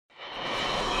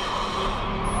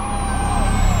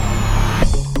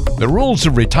The rules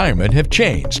of retirement have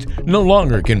changed. No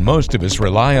longer can most of us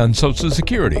rely on Social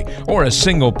Security or a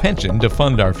single pension to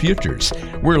fund our futures.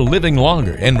 We're living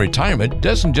longer, and retirement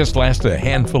doesn't just last a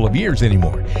handful of years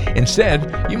anymore.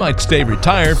 Instead, you might stay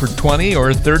retired for 20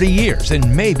 or 30 years,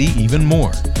 and maybe even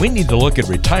more. We need to look at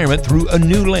retirement through a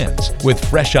new lens, with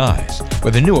fresh eyes,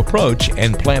 with a new approach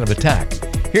and plan of attack.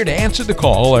 Here to answer the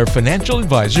call are financial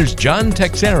advisors John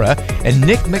Texera and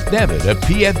Nick McDevitt of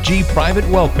PFG Private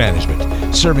Wealth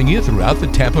Management, serving you throughout the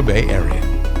Tampa Bay area.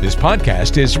 This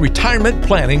podcast is Retirement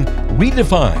Planning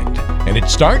Redefined, and it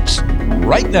starts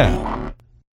right now.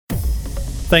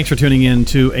 Thanks for tuning in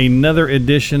to another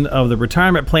edition of the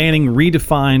Retirement Planning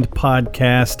Redefined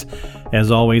podcast. As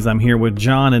always, I'm here with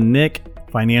John and Nick,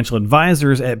 financial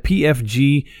advisors at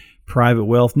PFG Private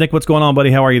Wealth. Nick, what's going on,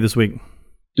 buddy? How are you this week?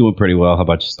 Doing pretty well. How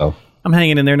about yourself? I'm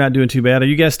hanging in there, not doing too bad. Are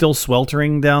you guys still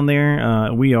sweltering down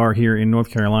there? We are here in North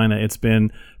Carolina. It's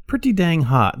been pretty dang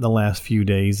hot the last few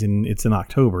days, and it's in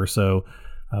October, so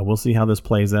we'll see how this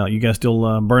plays out. You guys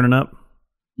still burning up?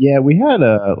 Yeah, we had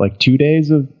like 2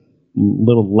 days of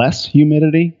little less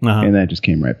humidity, and that just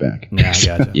came right back. Yeah, I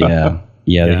gotcha.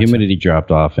 Yeah. The humidity dropped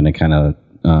off, and it kind of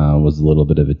was a little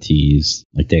bit of a tease.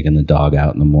 Like taking the dog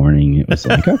out in the morning, it was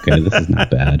like, okay, this is not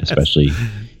bad, especially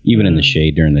even in the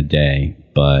shade during the day.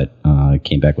 But it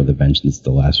came back with a vengeance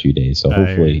the last few days. So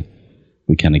hopefully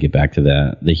we kind of get back to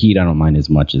that. The heat, I don't mind as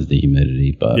much as the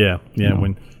humidity, but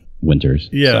when winters.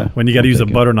 Yeah, so when you got to use a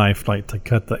butter knife like to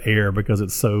cut the air because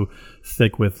it's so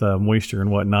thick with moisture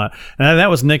and whatnot. And that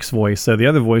was Nick's voice. So the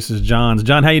other voice is John's.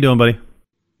 John, how you doing, buddy?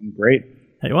 I'm great.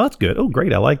 Hey, well, that's good. Oh,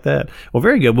 great. I like that. Well,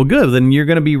 very good. Well, good. Then you're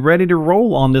going to be ready to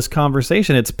roll on this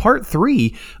conversation. It's part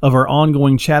 3 of our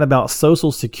ongoing chat about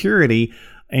Social Security.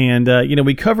 And,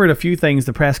 we covered a few things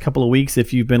the past couple of weeks.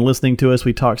 If you've been listening to us,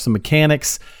 we talked some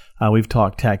mechanics. We've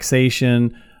talked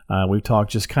taxation. We've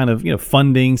talked just kind of,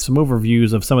 funding, some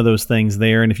overviews of some of those things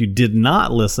there. And if you did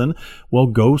not listen, well,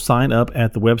 go sign up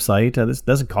at the website. This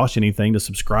doesn't cost you anything to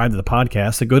subscribe to the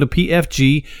podcast. So go to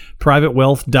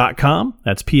pfgprivatewealth.com.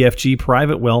 That's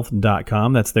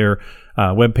pfgprivatewealth.com. That's their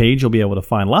webpage. You'll be able to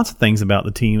find lots of things about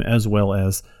the team as well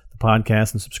as the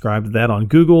podcast, and subscribe to that on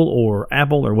Google or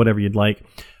Apple or whatever you'd like.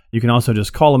 You can also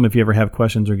just call them if you ever have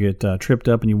questions or get tripped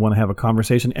up and you want to have a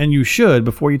conversation. And you should,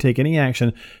 before you take any action,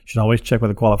 you should always check with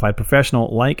a qualified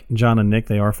professional like John and Nick.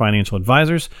 They are financial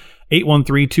advisors.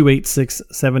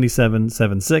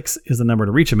 813-286-7776 is the number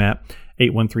to reach them at.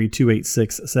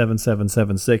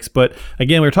 813-286-7776. But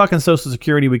again, we were talking Social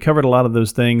Security. We covered a lot of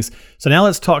those things. So now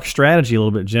let's talk strategy a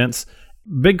little bit, gents.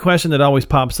 Big question that always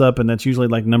pops up, and that's usually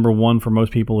like number one for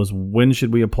most people, is when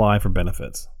should we apply for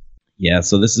benefits? Yeah,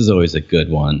 so this is always a good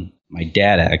one. My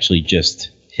dad actually just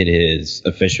hit his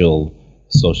official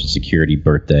Social Security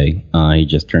birthday. He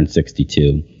just turned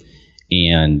 62.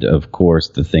 And of course,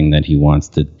 the thing that he wants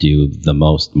to do the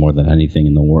most, more than anything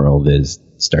in the world, is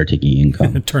start taking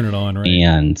income. Turn it on, right?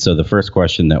 And so the first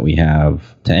question that we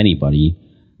have to anybody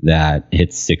that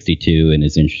hits 62 and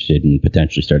is interested in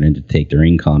potentially starting to take their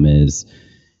income is,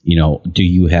 do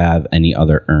you have any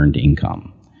other earned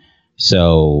income?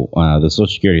 So the Social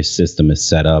Security system is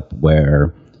set up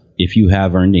where if you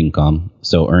have earned income,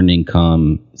 so earned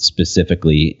income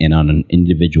specifically and on an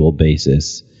individual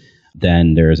basis,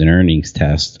 then there's an earnings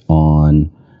test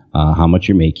on how much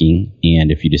you're making,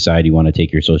 and if you decide you want to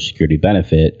take your Social Security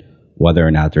benefit, whether or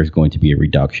not there's going to be a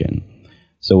reduction.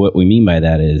 So what we mean by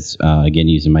that is, again,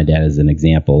 using my dad as an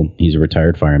example, he's a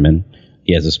retired fireman.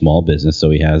 He has a small business, so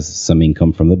he has some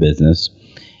income from the business,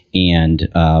 and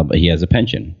but he has a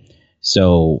pension.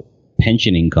 So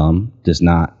pension income does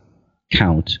not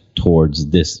count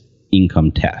towards this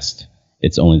income test.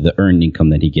 It's only the earned income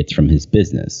that he gets from his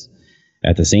business.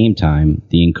 At the same time,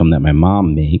 the income that my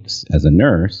mom makes as a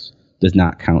nurse does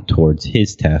not count towards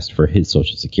his test for his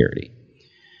Social Security.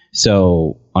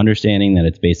 So understanding that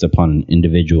it's based upon an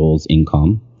individual's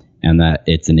income and that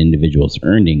it's an individual's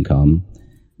earned income,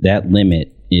 that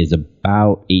limit is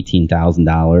about $18,000,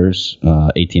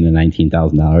 $18,000 to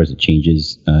 $19,000. It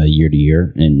changes year to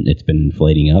year, and it's been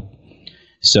inflating up.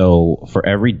 So for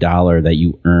every dollar that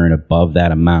you earn above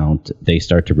that amount, they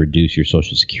start to reduce your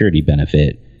Social Security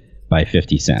benefit by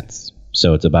 50 cents.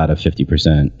 So it's about a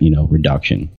 50%,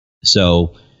 reduction.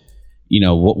 So,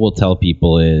 what we'll tell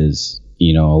people is,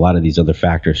 a lot of these other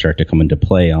factors start to come into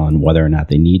play on whether or not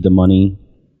they need the money,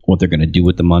 what they're going to do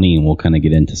with the money, and we'll kind of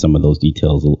get into some of those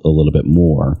details a little bit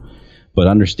more. But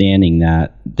understanding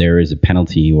that there is a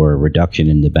penalty or a reduction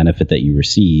in the benefit that you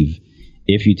receive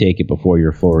if you take it before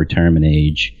your full retirement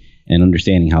age, and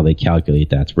understanding how they calculate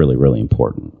that's really, really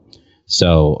important.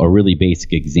 So a really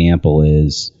basic example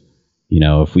is,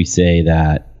 if we say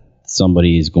that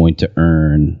somebody is going to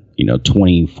earn,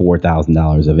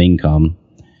 $24,000 of income.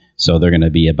 So they're going to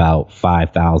be about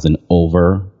 $5,000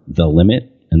 over the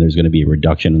limit, and there's going to be a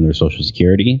reduction in their Social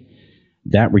Security.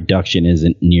 That reduction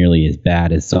isn't nearly as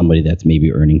bad as somebody that's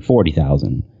maybe earning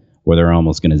 $40,000, where they're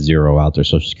almost going to zero out their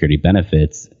Social Security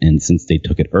benefits. And since they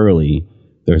took it early,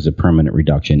 there's a permanent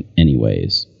reduction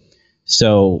anyways.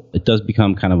 So it does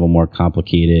become kind of a more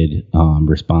complicated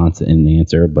response and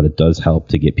answer, but it does help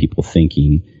to get people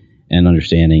thinking and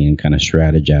understanding and kind of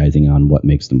strategizing on what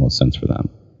makes the most sense for them.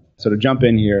 So to jump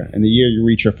in here, in the year you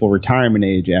reach your full retirement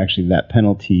age, actually that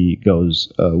penalty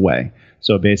goes away.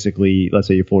 So basically, let's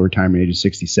say your full retirement age is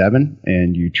 67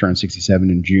 and you turn 67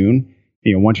 in June.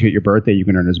 Once you hit your birthday, you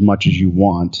can earn as much as you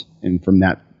want. And from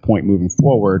that point moving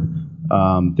forward,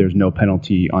 there's no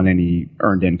penalty on any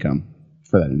earned income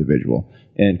for that individual.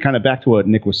 And kind of back to what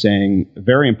Nick was saying,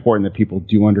 very important that people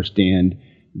do understand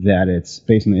that it's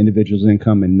based on the individual's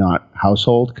income and not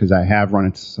household, because I have run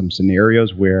into some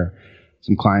scenarios where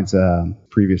some clients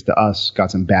previous to us got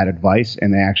some bad advice,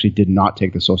 and they actually did not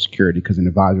take the Social Security because an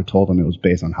advisor told them it was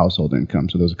based on household income.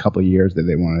 So there was a couple of years that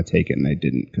they wanted to take it and they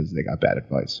didn't because they got bad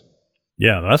advice.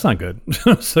 Yeah, that's not good.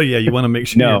 So yeah, you want to make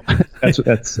sure. No,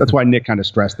 that's why Nick kind of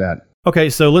stressed that. Okay,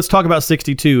 so let's talk about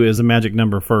 62 as a magic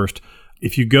number first.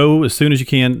 If you go as soon as you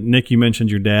can, Nick, you mentioned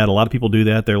your dad. A lot of people do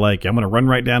that. They're like, I'm going to run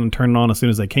right down and turn it on as soon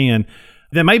as they can.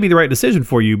 That might be the right decision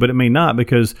for you, but it may not,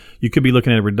 because you could be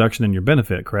looking at a reduction in your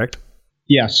benefit, correct?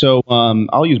 Yeah, so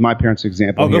I'll use my parents'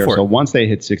 example here. So once they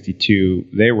hit 62,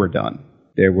 they were done.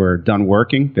 They were done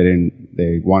working.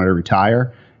 They wanted to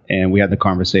retire, and we had the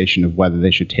conversation of whether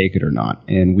they should take it or not.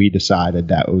 And we decided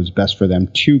that it was best for them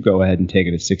to go ahead and take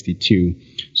it at 62.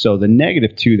 So the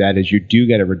negative to that is you do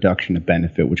get a reduction of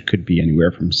benefit, which could be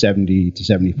anywhere from 70 to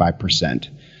 75%.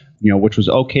 Which was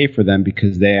okay for them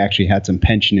because they actually had some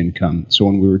pension income. So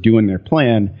when we were doing their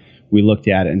plan, we looked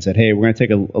at it and said, hey, we're going to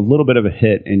take a little bit of a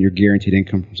hit in your guaranteed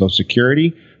income from Social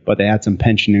Security, but they had some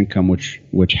pension income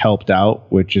which helped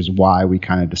out, which is why we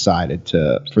kind of decided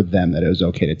for them that it was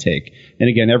okay to take. And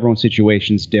again, everyone's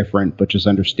situation is different, but just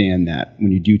understand that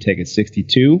when you do take it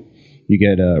 62, you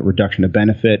get a reduction of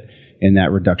benefit, and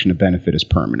that reduction of benefit is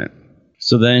permanent.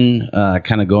 So then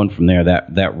kind of going from there,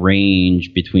 that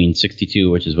range between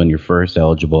 62, which is when you're first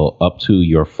eligible, up to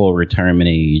your full retirement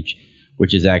age,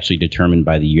 which is actually determined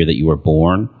by the year that you were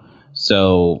born.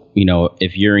 So,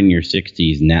 if you're in your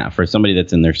 60s now, for somebody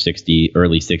that's in their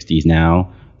early 60s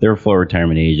now, their full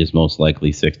retirement age is most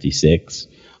likely 66.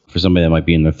 For somebody that might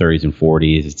be in their 30s and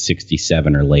 40s, it's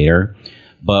 67 or later.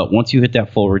 But once you hit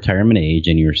that full retirement age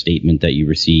and your statement that you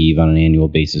receive on an annual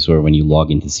basis, or when you log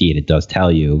in to see it, it does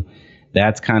tell you,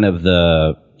 that's kind of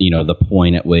the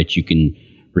point at which you can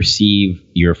receive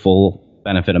your full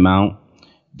benefit amount.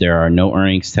 There are no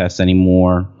earnings tests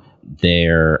anymore.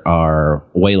 There are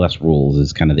way less rules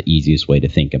is kind of the easiest way to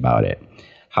think about it.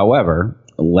 However,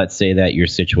 let's say that your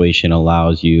situation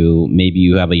allows you, maybe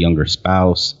you have a younger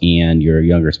spouse and your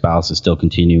younger spouse is still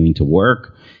continuing to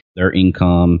work. Their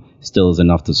income still is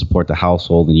enough to support the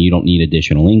household and you don't need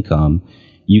additional income.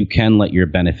 You can let your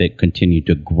benefit continue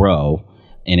to grow,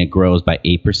 and it grows by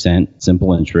 8%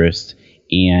 simple interest,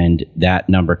 and that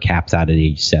number caps out at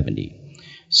age 70.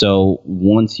 So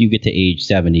once you get to age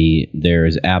 70, there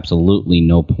is absolutely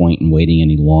no point in waiting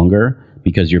any longer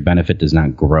because your benefit does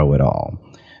not grow at all.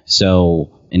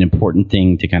 So an important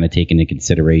thing to kind of take into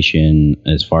consideration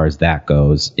as far as that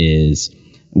goes is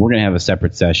we're going to have a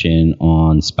separate session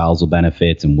on spousal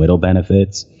benefits and widow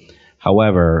benefits.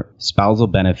 However, spousal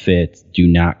benefits do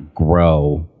not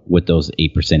grow with those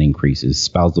 8% increases.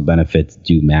 Spousal benefits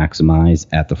do maximize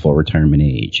at the full retirement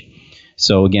age.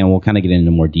 So again, we'll kind of get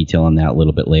into more detail on that a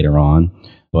little bit later on,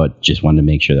 but just wanted to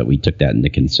make sure that we took that into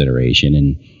consideration.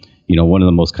 And, one of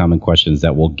the most common questions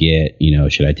that we'll get,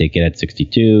 should I take it at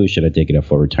 62? Should I take it at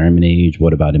full retirement age?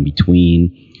 What about in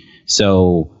between?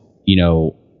 So,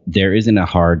 there isn't a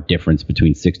hard difference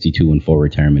between 62 and full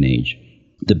retirement age.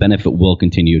 The benefit will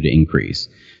continue to increase.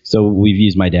 So we've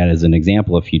used my dad as an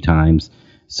example a few times.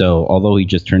 So although he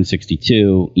just turned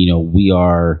 62,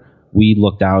 we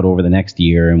looked out over the next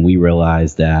year and we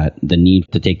realized that the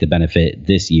need to take the benefit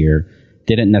this year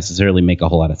didn't necessarily make a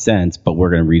whole lot of sense, but we're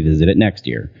going to revisit it next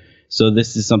year. So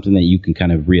this is something that you can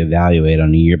kind of reevaluate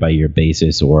on a year-by-year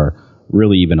basis, or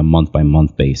really even a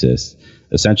month-by-month basis.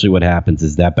 Essentially what happens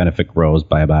is that benefit grows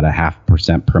by about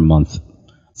 0.5% per month.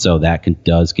 So that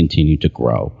does continue to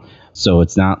grow. So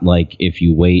it's not like if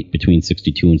you wait between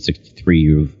 62 and 63,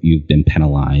 you've been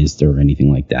penalized or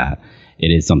anything like that. It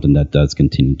is something that does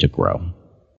continue to grow.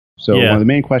 So one of the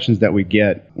main questions that we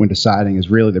get when deciding is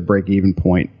really the break-even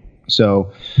point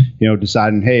So,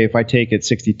 deciding, hey, if I take it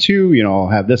 62, I'll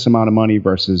have this amount of money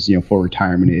versus, full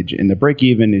retirement age. And the break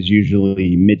even is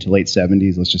usually mid to late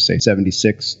 70s, let's just say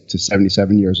 76 to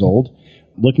 77 years old.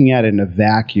 Looking at it in a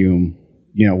vacuum,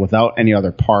 without any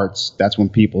other parts, that's when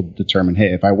people determine,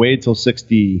 hey, if I waited till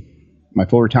 60, my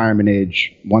full retirement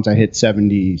age, once I hit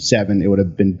 77, it would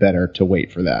have been better to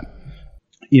wait for that.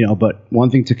 But one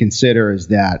thing to consider is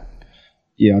that,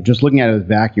 just looking at it as a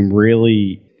vacuum,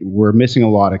 really, we're missing a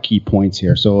lot of key points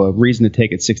here. So a reason to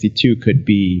take it 62 could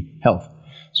be health.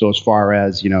 So as far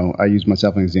as, I use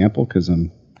myself as an example because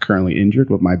I'm currently injured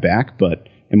with my back, but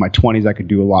in my 20s, I could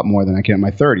do a lot more than I can in my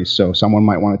 30s. So someone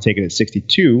might want to take it at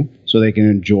 62 so they can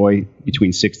enjoy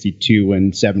between 62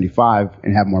 and 75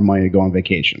 and have more money to go on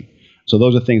vacation. So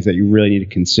those are things that you really need to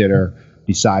consider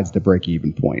besides the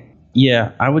break-even point.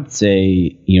 Yeah, I would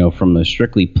say, from a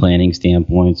strictly planning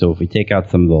standpoint, so if we take out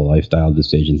some of the lifestyle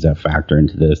decisions that factor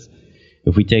into this,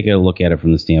 if we take a look at it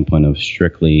from the standpoint of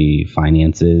strictly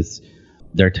finances,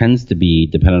 there tends to be,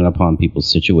 dependent upon people's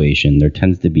situation, there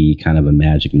tends to be kind of a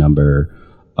magic number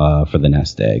for the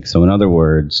nest egg. So in other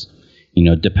words,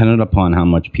 dependent upon how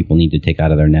much people need to take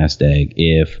out of their nest egg,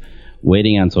 if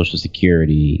waiting on Social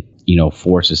Security,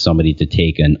 forces somebody to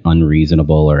take an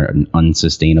unreasonable or an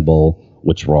unsustainable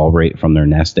withdrawal rate from their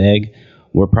nest egg,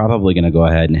 we're probably going to go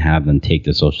ahead and have them take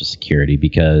the Social Security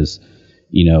because,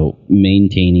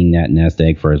 maintaining that nest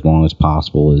egg for as long as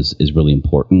possible is really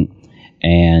important.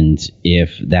 And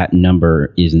if that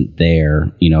number isn't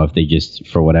there, if they just,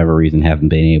 for whatever reason, haven't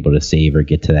been able to save or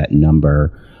get to that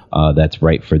number that's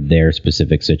right for their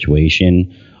specific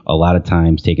situation, a lot of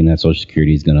times taking that Social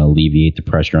Security is going to alleviate the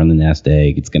pressure on the nest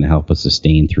egg. It's going to help us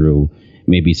sustain through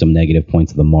maybe some negative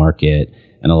points of the market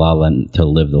and allow them to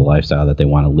live the lifestyle that they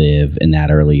want to live in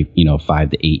that early, 5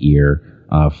 to 8 year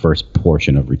first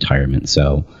portion of retirement.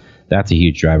 So that's a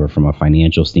huge driver from a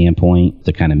financial standpoint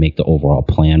to kind of make the overall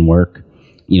plan work.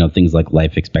 Things like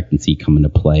life expectancy come into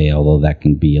play, although that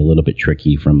can be a little bit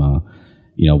tricky from a,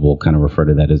 we'll kind of refer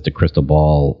to that as the crystal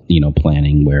ball,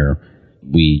 planning, where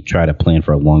we try to plan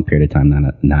for a long period of time,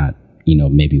 not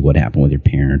maybe what happened with your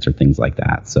parents or things like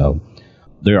that. So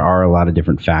there are a lot of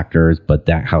different factors, but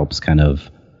that helps kind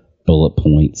of bullet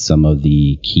point some of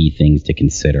the key things to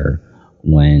consider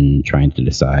when trying to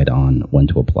decide on when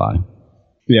to apply.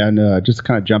 Yeah, and just to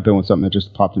kind of jump in with something that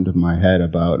just popped into my head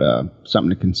about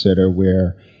something to consider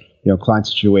where, client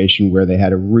situation where they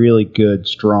had a really good,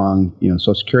 strong,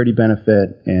 Social Security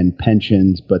benefit and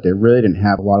pensions, but they really didn't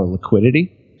have a lot of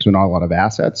liquidity, so not a lot of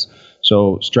assets.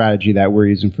 So strategy that we're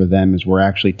using for them is we're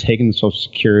actually taking the Social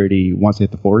Security once they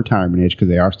hit the full retirement age because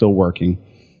they are still working.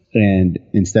 And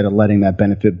instead of letting that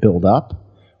benefit build up,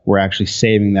 we're actually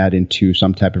saving that into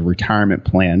some type of retirement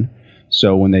plan.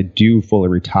 So when they do fully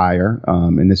retire,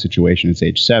 in this situation, it's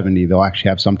age 70, they'll actually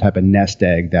have some type of nest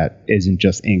egg that isn't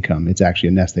just income. It's actually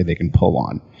a nest egg they can pull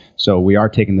on. So we are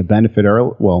taking the benefit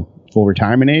early, full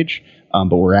retirement age,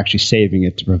 but we're actually saving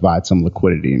it to provide some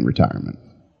liquidity in retirement.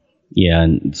 Yeah,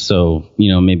 and so,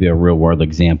 maybe a real world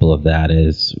example of that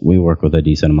is we work with a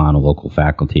decent amount of local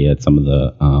faculty at some of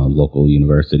the local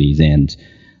universities, and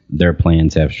their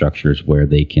plans have structures where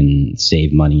they can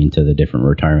save money into the different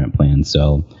retirement plans.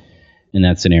 So in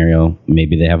that scenario,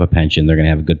 maybe they have a pension. They're going to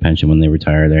have a good pension when they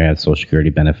retire. They have Social Security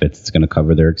benefits. It's going to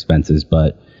cover their expenses.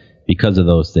 But because of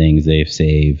those things, they've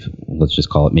saved, let's just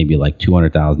call it maybe like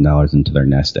 $200,000 into their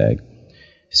nest egg.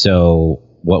 So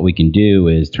what we can do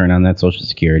is turn on that Social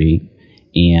Security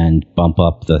and bump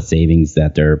up the savings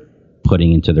that they're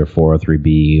putting into their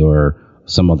 403B or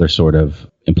some other sort of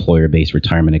employer-based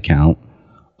retirement account,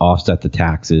 offset the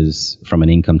taxes from an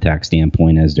income tax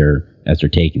standpoint as they're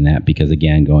taking that, because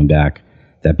again, going back,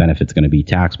 that benefit's going to be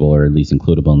taxable or at least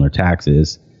includable in their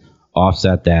taxes.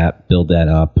 Offset that, build that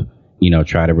up,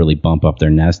 try to really bump up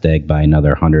their nest egg by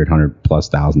another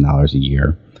 $100,000+ a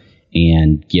year,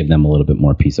 and give them a little bit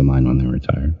more peace of mind when they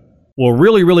retire. Well,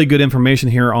 really, really good information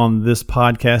here on this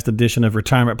podcast edition of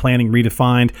Retirement Planning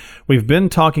Redefined. We've been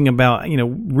talking about,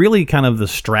 really kind of the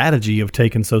strategy of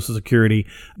taking Social Security.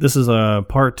 This is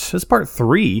part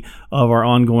 3 of our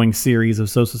ongoing series of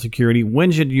Social Security.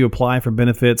 When should you apply for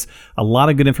benefits? A lot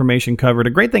of good information covered.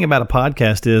 A great thing about a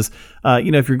podcast is,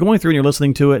 if you're going through and you're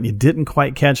listening to it and you didn't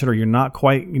quite catch it or you're not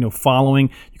quite, following,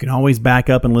 you can always back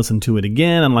up and listen to it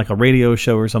again, unlike a radio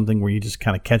show or something where you just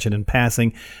kind of catch it in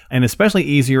passing. And especially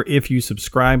easier if you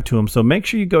subscribe to them. So make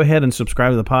sure you go ahead and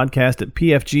subscribe to the podcast at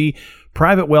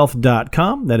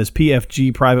pfgprivatewealth.com. That is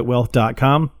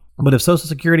pfgprivatewealth.com. But if Social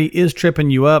Security is tripping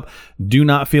you up, do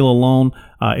not feel alone.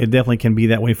 It definitely can be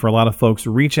that way for a lot of folks.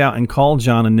 Reach out and call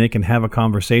John and Nick and have a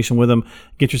conversation with them.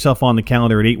 Get yourself on the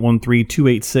calendar at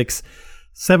 813-286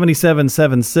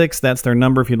 7776. That's their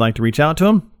number if you'd like to reach out to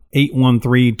them.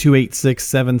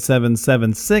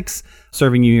 813-286-7776.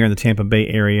 Serving you here in the Tampa Bay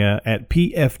area at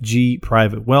PFG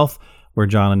Private Wealth, where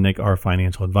John and Nick are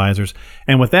financial advisors.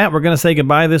 And with that, we're going to say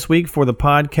goodbye this week for the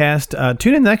podcast.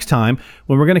 Tune in next time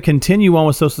when we're going to continue on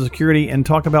with Social Security and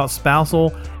talk about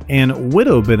spousal and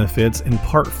widow benefits in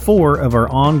part 4 of our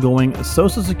ongoing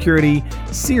Social Security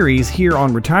series here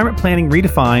on Retirement Planning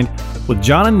Redefined with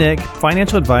John and Nick,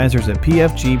 financial advisors at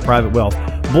PFG Private Wealth.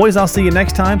 Boys, I'll see you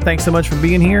next time. Thanks so much for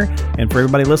being here. And for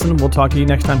everybody listening, we'll talk to you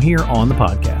next time here on the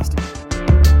podcast.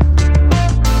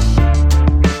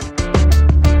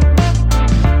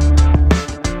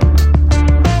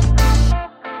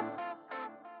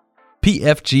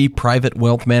 PFG Private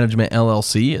Wealth Management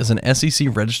LLC is an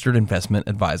SEC-registered investment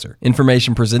advisor.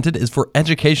 Information presented is for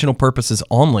educational purposes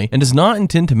only and does not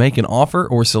intend to make an offer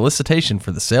or solicitation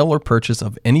for the sale or purchase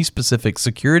of any specific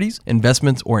securities,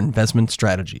 investments, or investment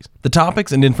strategies. The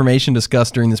topics and information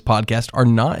discussed during this podcast are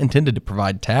not intended to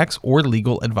provide tax or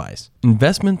legal advice.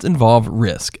 Investments involve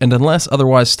risk and, unless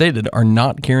otherwise stated, are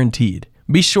not guaranteed.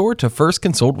 Be sure to first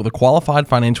consult with a qualified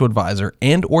financial advisor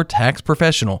and or tax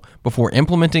professional before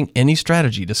implementing any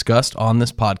strategy discussed on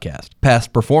this podcast.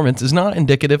 Past performance is not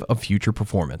indicative of future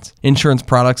performance. Insurance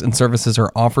products and services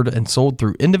are offered and sold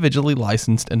through individually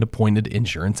licensed and appointed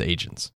insurance agents.